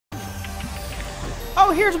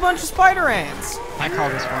Oh, here's a bunch of spider ants. I call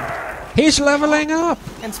this one. He's leveling up.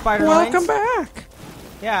 And spider Welcome lines. back.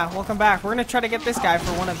 Yeah, welcome back. We're gonna try to get this guy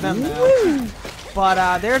for one of them though.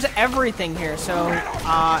 But there's everything here, so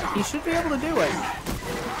he should be able to do it.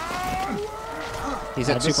 He's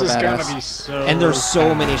at This super is gonna badass. be so And there's so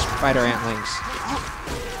fast. many spider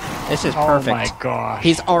antlings. This is Oh perfect. my gosh.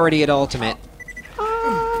 He's already at ultimate.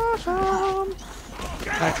 Awesome.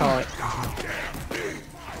 I call it.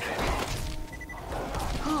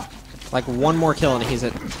 Like one more kill and he's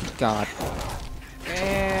at God.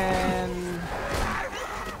 And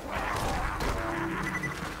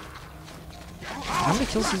How many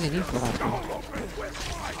kills does he need for the last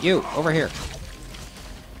one? You, over here.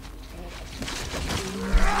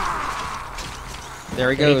 There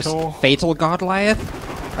he goes. Fatal god-liath.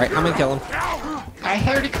 Alright, I'm gonna kill him. I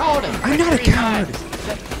already called him. I'm not a coward.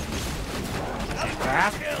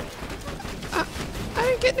 I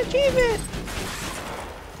didn't get an achievement.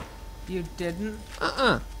 you didn't.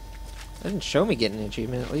 Didn't show me getting an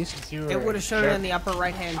achievement at least. It would have showed it in the upper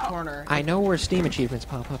right-hand corner. I know where Steam achievements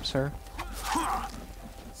pop up, sir.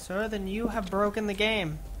 Sir, then you have broken the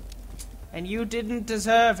game. And you didn't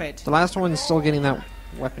deserve it. The last one's still getting that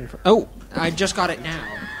weapon for. Oh, I just got it now.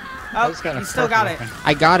 Oh, Just got a you still got it. purple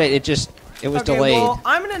I got it. It was Okay, delayed. well,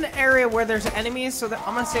 I'm in an area where there's enemies, so that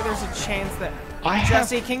I'm gonna say there's a chance that I have-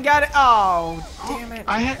 Jesse can get it. Oh, damn it.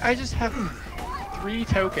 I just have 3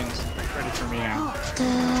 tokens ready for me now.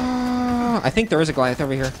 I think there is a Goliath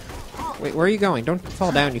over here. Wait, where are you going? Don't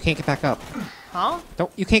fall down. You can't get back up. Huh?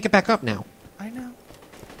 You can't get back up now. I know.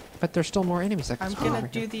 But there's still more enemies that can I'm spawn gonna over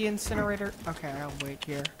do here. the incinerator. Okay, I'll wait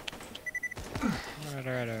here. Alright,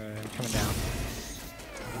 coming down.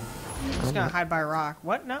 I'm just gonna hide by a rock.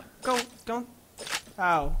 What? No, go, don't.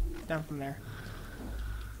 Oh, down from there.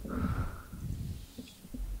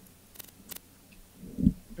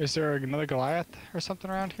 Is there another Goliath or something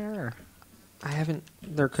around here? Or? I haven't.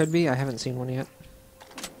 There could be. I haven't seen one yet.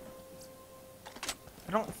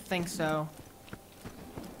 I don't think so.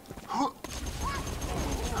 I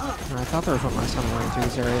thought there was one last time I went through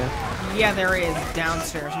this area. Yeah, there is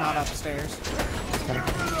downstairs, not upstairs.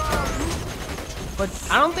 But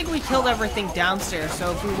I don't think we killed everything downstairs,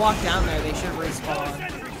 so if we walk down there, they should respawn.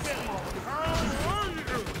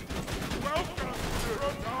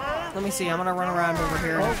 Let me see, I'm gonna run around over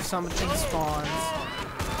here and if something spawns.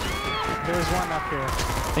 There's one up here.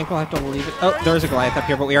 I think we'll have to leave it. Oh, there's a Goliath up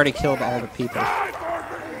here, but we already killed all the people.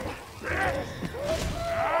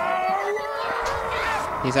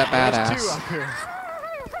 He's that There's 2 badass. up here.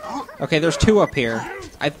 Okay, there's 2 up here.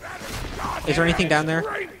 Is there anything down there?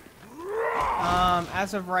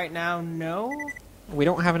 As of right now, no. We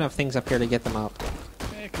don't have enough things up here to get them up.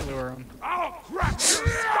 I can lure him.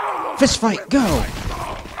 Fist fight, go!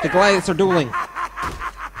 The Goliaths are dueling.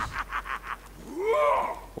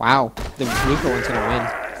 Wow, the weaker one's gonna win.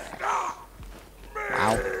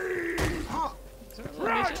 Wow.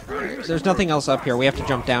 There's nothing else up here. We have to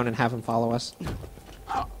jump down and have him follow us.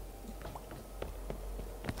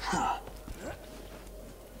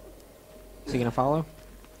 Is he gonna follow?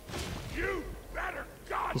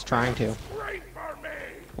 He's trying to.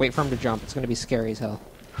 Wait for him to jump. It's gonna be scary as hell.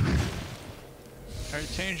 Alright,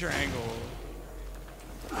 change your angle.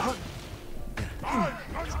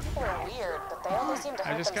 People are weird, but they only seem to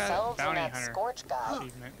I hurt just got themselves and Bounty that Hunter Scorch guy.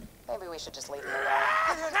 achievement. Maybe we should just leave him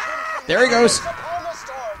alone. There he goes.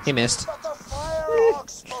 He missed.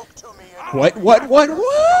 What?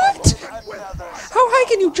 How high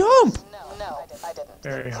can you jump? No, I didn't.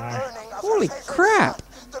 Very high. Holy crap!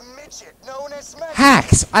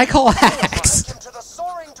 Hacks! I call hacks!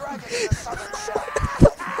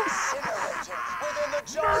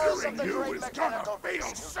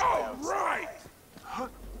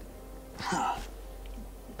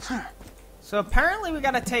 So apparently we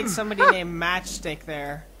gotta take somebody named Matchstick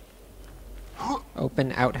there.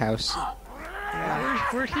 Open outhouse.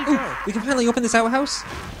 Where'd he go? We can finally open this outhouse?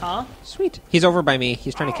 Huh? Sweet. He's over by me.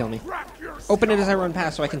 He's trying to kill me. Open it as I run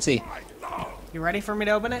past so I can see. You ready for me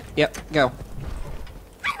to open it? Yep, go.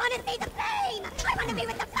 I want to see the flame! I want to be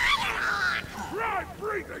with the fire on!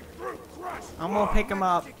 I'm gonna pick him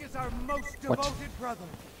up. What?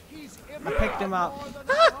 I picked him up.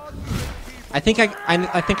 I think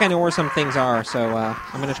I know where some things are, so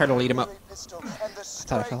I'm gonna try to lead him up. I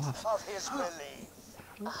thought I fell off.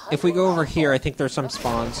 If we go over here, I think there's some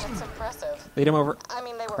spawns. That's impressive. Lead him over. I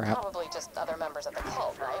mean, they were Crap. probably just other members of the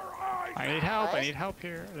cult, right? I need help. I need help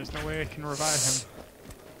here. There's no way I can revive him.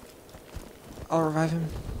 I'll revive him.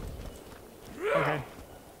 Okay.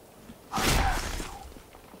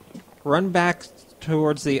 Run back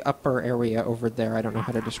towards the upper area over there. I don't know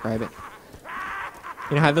how to describe it.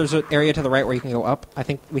 You know how there's an area to the right where you can go up? I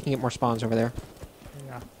think we can get more spawns over there.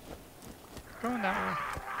 Yeah. Going that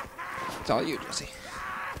way. It's all you, Jesse.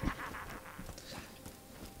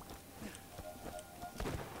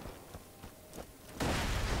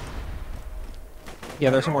 Yeah,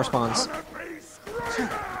 there's some more spawns.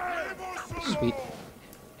 Sweet.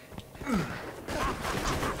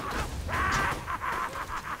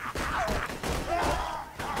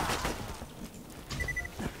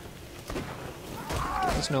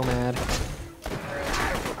 Get this nomad.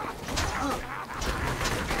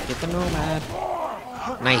 Get the nomad.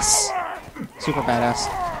 Nice. Super badass.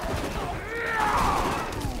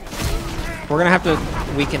 We're gonna have to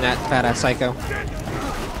weaken that badass psycho.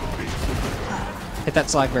 Hit that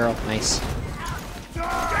slag barrel. Nice.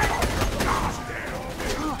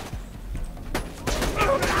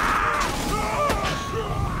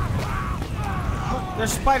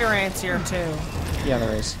 There's spider ants here too. Yeah,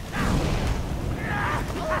 there is.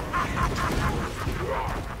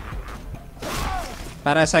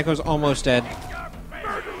 Badass Psycho's almost dead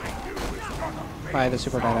by the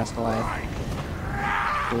super badass Goliath.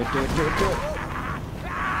 Do it, do it, do it, do it.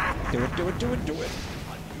 Do it, do it, do it, do it.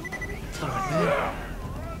 Oh,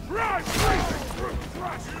 man.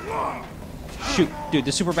 Shoot, dude,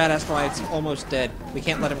 the super badass Goliath's almost dead. We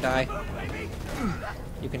can't let him die.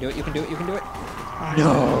 You can do it, you can do it, you can do it.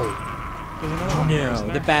 No. No,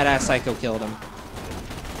 the badass Psycho killed him.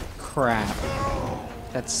 Crap.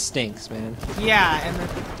 That stinks, man. Yeah, and the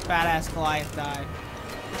badass Goliath died.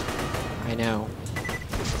 I know.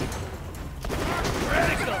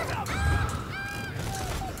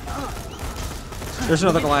 There's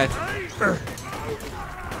another Goliath.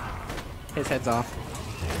 His head's off.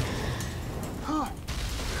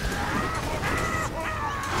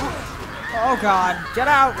 Oh god, get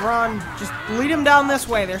out, run. Just lead him down this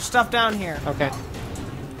way. There's stuff down here. Okay.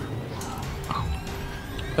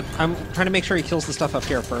 But I'm trying to make sure he kills the stuff up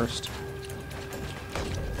here first.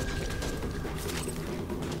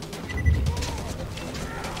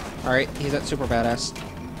 Alright, he's at super badass.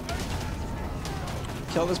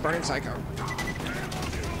 Kill this burning psycho.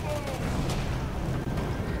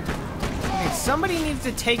 Okay, somebody needs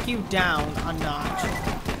to take you down a notch.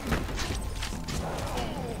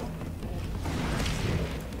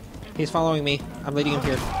 He's following me. I'm leading him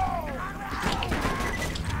here.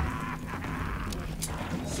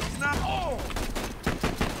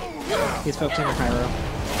 He's focusing on Pyro.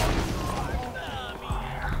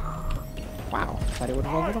 Wow, thought he would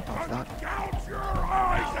have leveled up off that.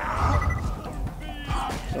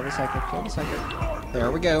 Kill the psychic, kill the psychic.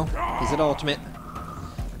 There we go. He's at ultimate.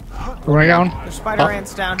 Where am I going? There's spider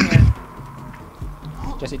ants down here.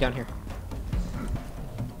 Jesse, down here.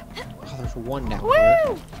 Oh, there's one down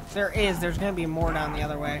here. There is. There's gonna be more down the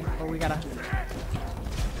other way, but we gotta.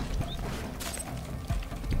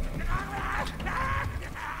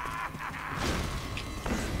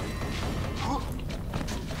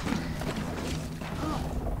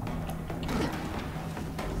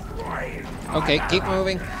 Okay, keep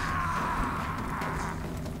moving.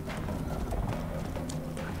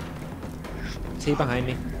 Is he behind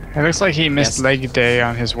me? It looks like he missed Yes. leg day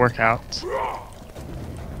on his workouts.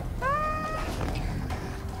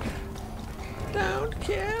 Don't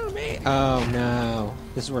kill me. Oh no.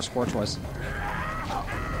 This is where Scorch was.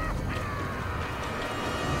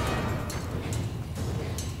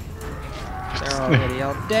 They're already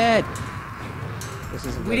all dead. This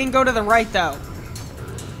isn't We good. didn't go to the right though.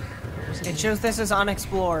 It shows this is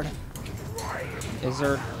unexplored. Is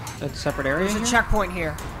there a separate area There's a here? checkpoint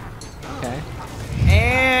here. Okay.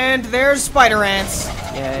 And there's spider ants.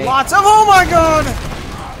 Yay. Lots of. Oh my god!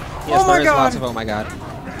 Yes, oh my there is god! lots of oh my god.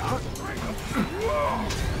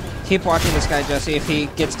 Keep watching this guy, Jesse. If he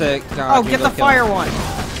gets to God, Oh, we get will the kill fire him. one.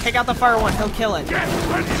 Take out the fire one. He'll kill it.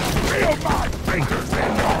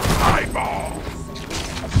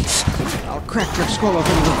 I'll crack your skull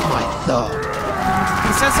open with my thumb.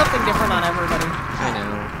 He says something different on everybody. I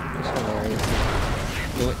know. It's hilarious.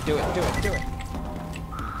 Do it, do it, do it, do it.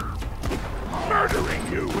 Murdering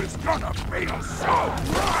you is gonna feel so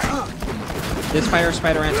right! This fire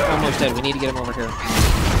spider ant's almost dead. We need to get him over here.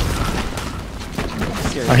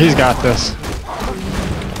 Seriously. Oh, he's got this.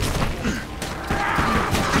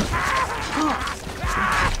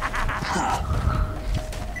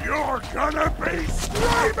 You're gonna be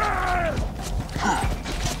screaming!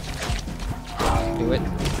 Do it.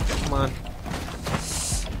 Come on.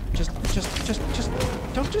 Just,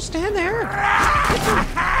 don't just stand there.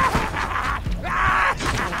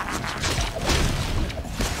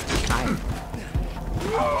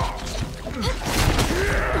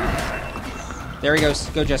 There he goes.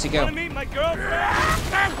 Go, Jesse, go. Meet my girlfriend?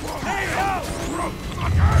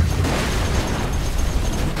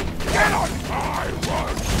 Get on my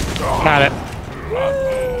work! Got it.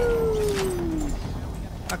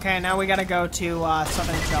 Okay, now we gotta go to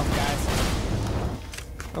Southern Shelf, guys.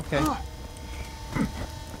 Okay.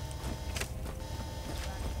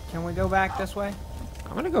 Can we go back this way?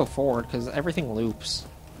 I'm gonna go forward because everything loops.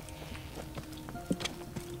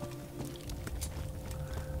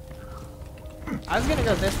 I was gonna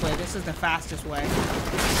go this way. This is the fastest way.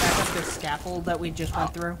 Back up this scaffold that we just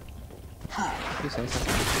went through. You say so.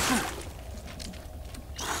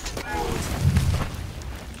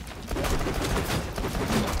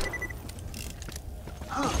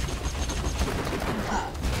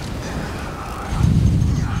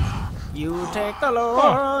 You take the low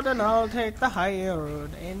road and I'll take the high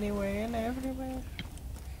road. Anyway and everywhere.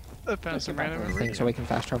 I found some random Thing so we can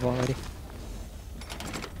fast travel already.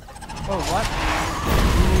 Oh, what?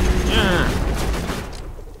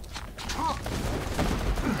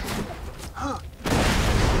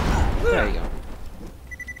 There you go.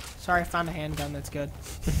 Sorry, I found a handgun. That's good.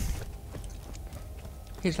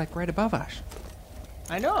 He's like right above us.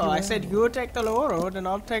 I know. I said you take the low road and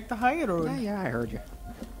I'll take the high road. Yeah, I heard you.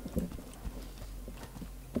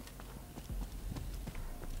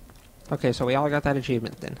 Okay, so we all got that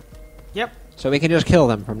achievement then. Yep. So we can just kill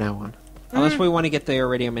them from now on. Unless we want to get the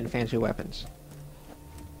iridium and fancy weapons.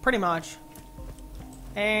 Pretty much.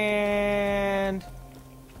 And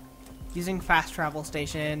using fast travel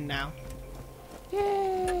station now.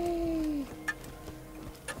 Yay!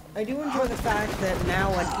 I do enjoy the fact that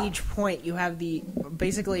now at each point you have the,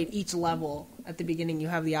 basically at each level at the beginning you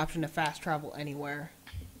have the option to fast travel anywhere.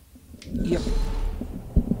 Yep.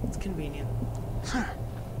 It's convenient.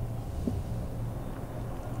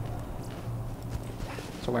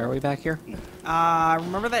 So why are we back here?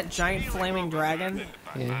 Remember that giant flaming dragon?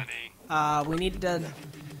 Yeah. We need to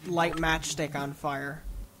light Matchstick on fire.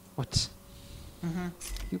 What?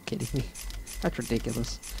 You kidding me? That's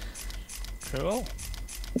ridiculous. Cool.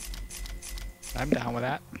 I'm down with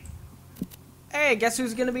that. Hey, guess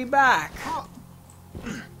who's gonna be back?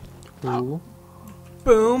 Ooh.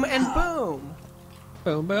 Boom and boom.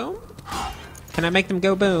 Boom, boom. Can I make them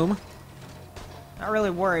go boom? Not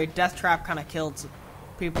really worried. Death Trap kind of killed some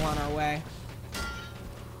people on our way.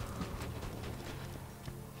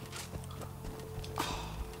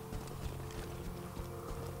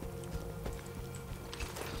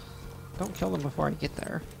 Don't kill them before I get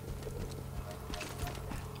there.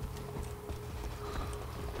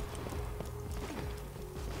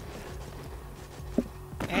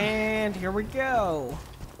 And here we go.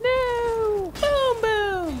 No! Boom,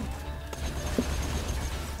 boom!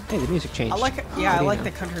 Hey, the music changed. I like it. Yeah, I like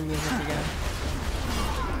the country music again.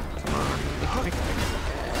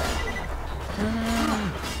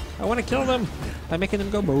 I want to kill them by making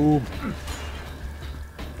them go boom.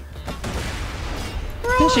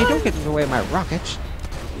 Casey, don't get in the way of my rockets.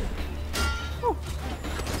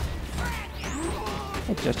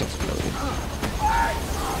 It just exploded.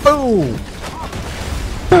 Boom!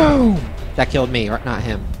 Boom! That killed me, or not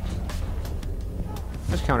him.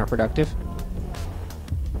 That's counterproductive.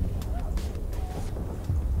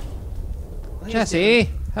 Jesse,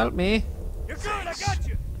 help me. You're good, I got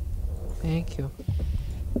you! Thank you.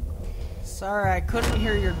 Sorry, I couldn't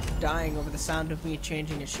hear your dying over the sound of me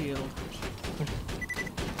changing a shield.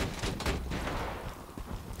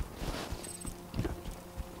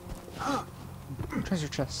 Treasure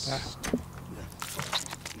chest.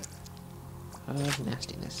 Of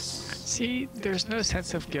nastiness. See, there's no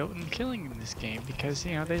sense of guilt in killing in this game because,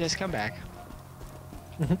 you know, they just come back.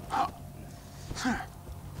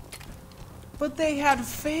 But they had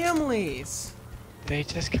families. They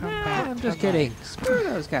just come back. I'm just kidding. Screw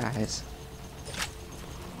those guys.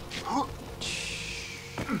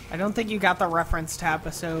 I don't think you got the reference to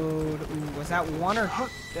episode. Ooh, was that 1 or?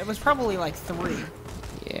 It was probably like 3.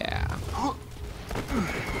 Yeah.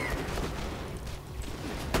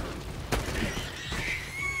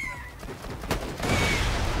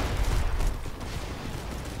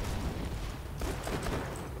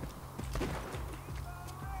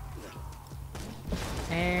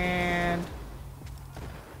 And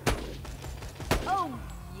Oh,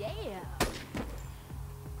 yeah.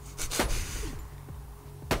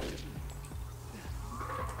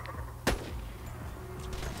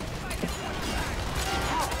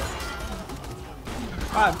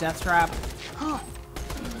 wow, Death Trap.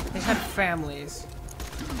 They had families.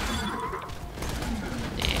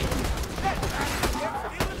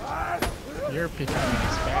 You're becoming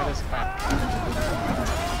as bad as crap.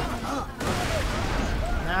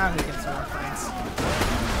 Now he gets a reference.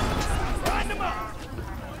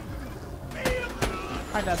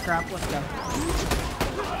 Hi, Death Trap. Let's go.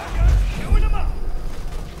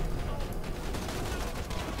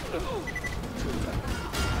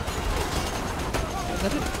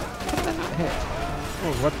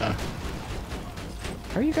 What the?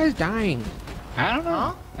 How are you guys dying? I don't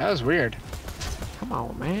know. That was weird. Come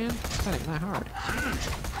on, man. It's not even that hard.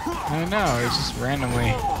 I don't know. It's just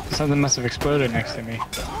randomly. Something must have exploded next to me.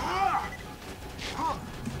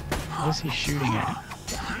 What is he shooting at?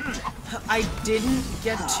 I didn't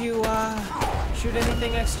get to shoot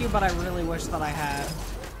anything next to you, but I really wish that I had.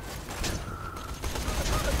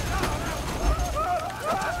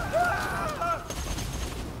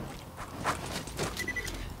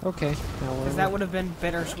 Okay. Now Because that would have been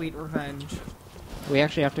bittersweet revenge. we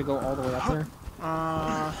actually have to go all the way up there?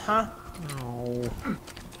 Uh-huh. No.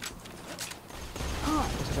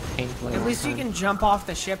 It's like a painful At least you can jump off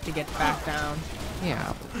the ship to get back down.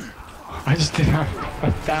 Yeah. I just did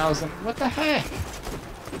 1,000. What the heck?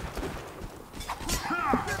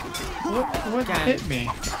 What Again. hit me?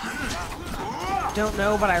 Don't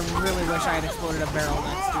know, but I really wish I had exploded a barrel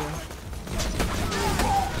next to you.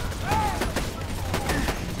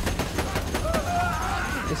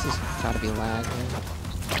 This has gotta be lag, man.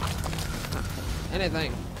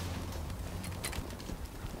 Anything.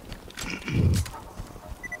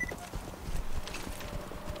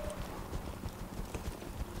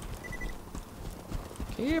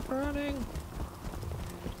 Keep running.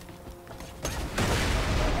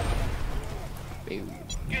 Boom.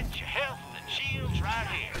 Get your health and shields right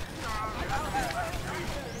here.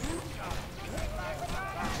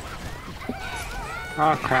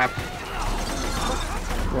 Oh crap.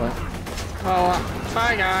 What? Oh,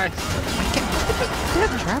 bye guys.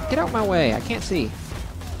 Death trap, get out my way. I can't see.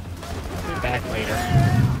 I'll be back later.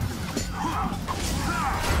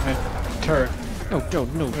 Turret. No,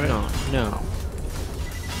 no.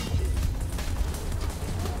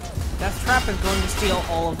 Death Trap is going to steal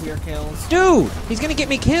all of your kills. Dude, he's gonna get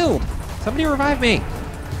me killed. Somebody revive me.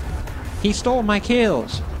 He stole my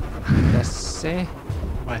kills. Let's see.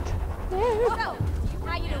 What? So,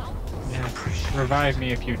 how you doing? Yeah. Revive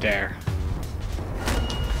me if you dare.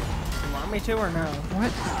 You want me to or no?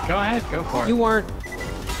 What? Go ahead, go for it. You weren't.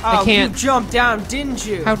 Oh, can't. you jumped down, didn't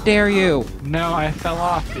you? How dare you? No, I fell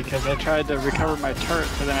off because I tried to recover my turret,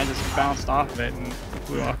 but then I just bounced off of it and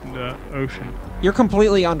flew off into the ocean. You're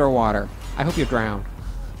completely underwater. I hope you drown.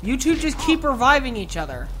 You two just keep reviving each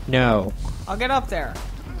other. No. I'll get up there.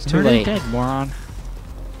 It's too late. Dead, moron.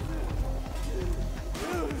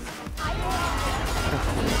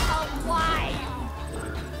 Why?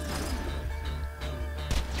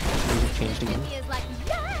 Music changed again. He is like,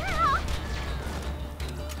 yeah!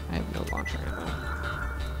 I have no launcher ammo.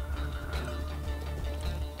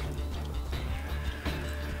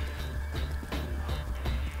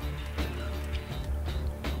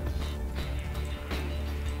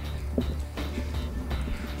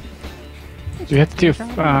 Do we have to do,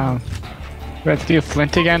 we have to do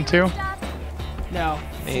Flint again too? No,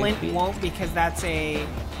 Maybe. Flint won't because that's a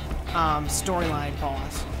storyline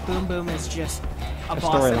boss. Boom Boom is just a boss that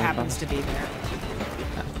storyline happens boss. to be there.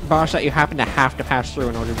 Boss that you happen to have to pass through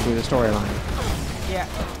in order to do the storyline. Yeah.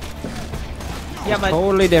 Yeah, but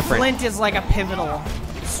Totally different. Flint is like a pivotal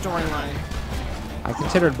storyline. I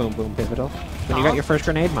considered Boom Boom pivotal. When you got your first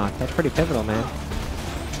grenade mod, that's pretty pivotal, man.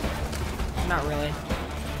 Not really.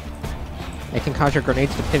 It can cause your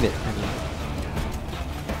grenades to pivot. I mean.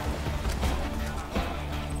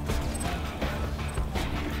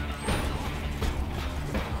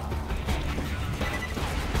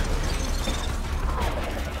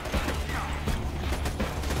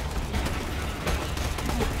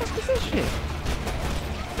 What is this shit?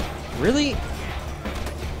 Really?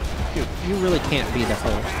 Dude, you really can't be the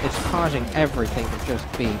host. It's causing everything to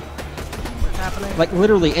just be. What's happening? Like,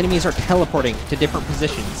 literally, enemies are teleporting to different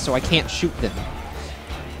positions, so I can't shoot them.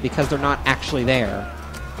 Because they're not actually there.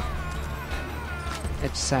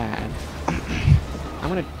 It's sad. I'm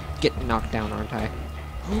gonna get knocked down, aren't I?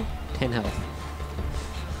 10 health.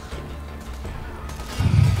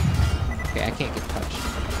 Okay, I can't get touched.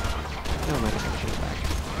 No, mind, I can shoot back.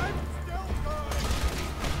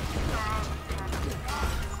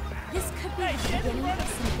 This could be the beginning of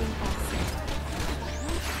something awesome.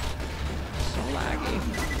 So laggy.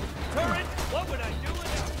 Turret, what would I do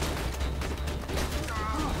without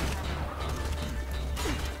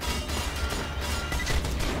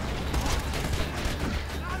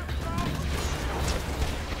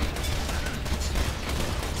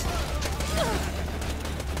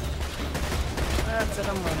That's it,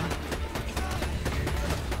 I'm running.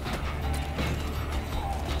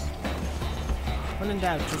 When in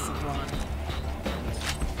doubt, just run.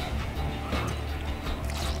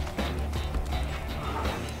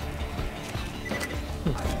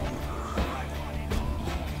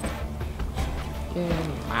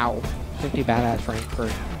 Yeah, wow. 50 badass rank for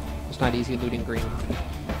just not easy looting green.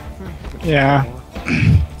 Yeah.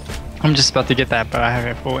 I'm just about to get that, but I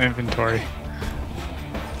have a full inventory.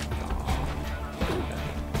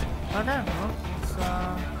 Okay, well,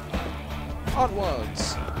 it's,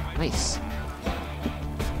 Onwards! Nice.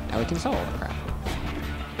 Now we can sell all the crap.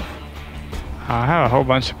 I have a whole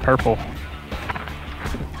bunch of purple.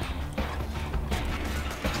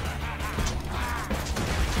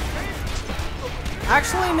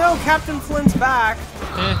 Actually, no, Captain Flint's back.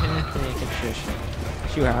 You can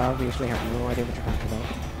shush. You obviously have no idea what you're talking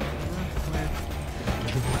about.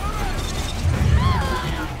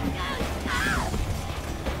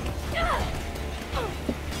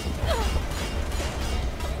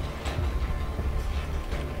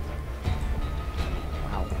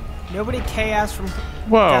 Nobody KS from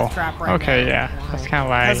Whoa. Death Trap right Okay, now. yeah. That's kind of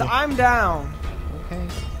Because laggy. I'm down. Okay.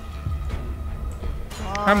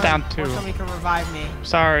 I'm down too. Or somebody can revive me.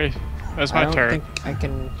 Sorry. That's my I don't turn. think I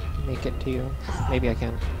can make it to you. Maybe I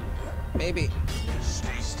can. Maybe. Stay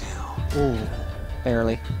still. Ooh.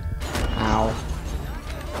 Barely. Ow.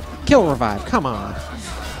 Kill revive. Come on.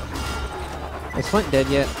 Is Flint dead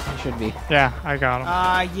yet? He should be. Yeah, I got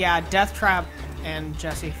him. Yeah, Death Trap and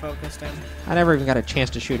Jesse focused him. I never even got a chance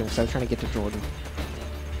to shoot him because I was trying to get to Jordan.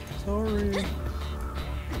 Sorry.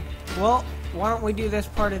 Well, why don't we do this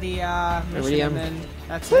part of the mission Iridium. and then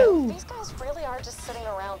that's it. These guys really are just sitting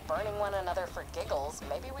around burning one another for giggles.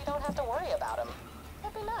 Maybe we don't have to worry about them.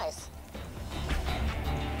 That'd be nice.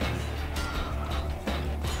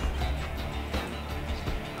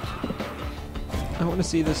 I want to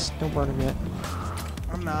see this. Don't burn him yet.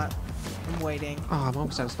 I'm not. I'm waiting. Oh, I'm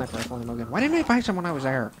almost out of sniper rifle ammo again. Why didn't I find someone when I was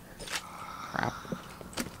there? Crap.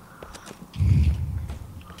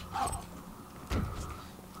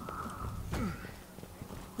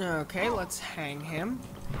 Okay, let's hang him.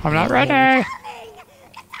 I'm not ready.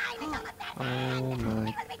 Oh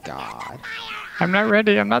my god. I'm not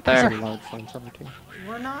ready. I'm not There's there. a large flamethrower too.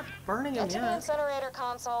 We're not burning him Get to the yet. incinerator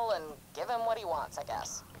console and give him what he wants, I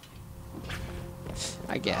guess.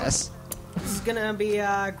 I guess. This is gonna be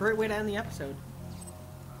a great way to end the episode.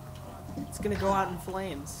 It's gonna go out in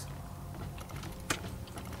flames.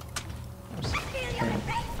 Feel your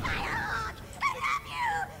embrace, Firehawk! I love you!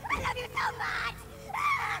 I love you so much!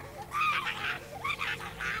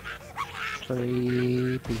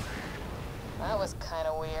 Creepy. That was kind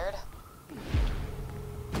of weird.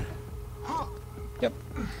 Yep.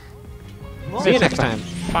 Well, See you next time.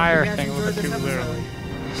 Fire you guys thing enjoyed with the this two literally.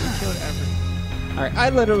 episode. Killed everything. Alright, I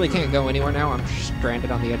literally can't go anywhere now. I'm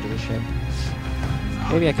stranded on the edge of the ship.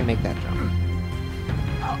 Maybe I can make that jump.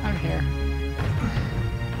 I'm here.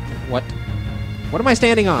 What? What am I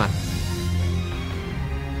standing on?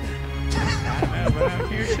 I know, but I'm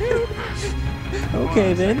here too.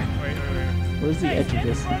 Okay then. Wait. Where's the edge of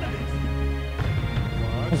this?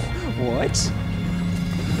 What?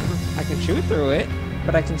 I can shoot through it,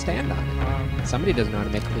 but I can stand on it. Somebody doesn't know how to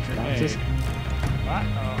make glitch boxes. What?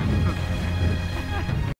 Oh.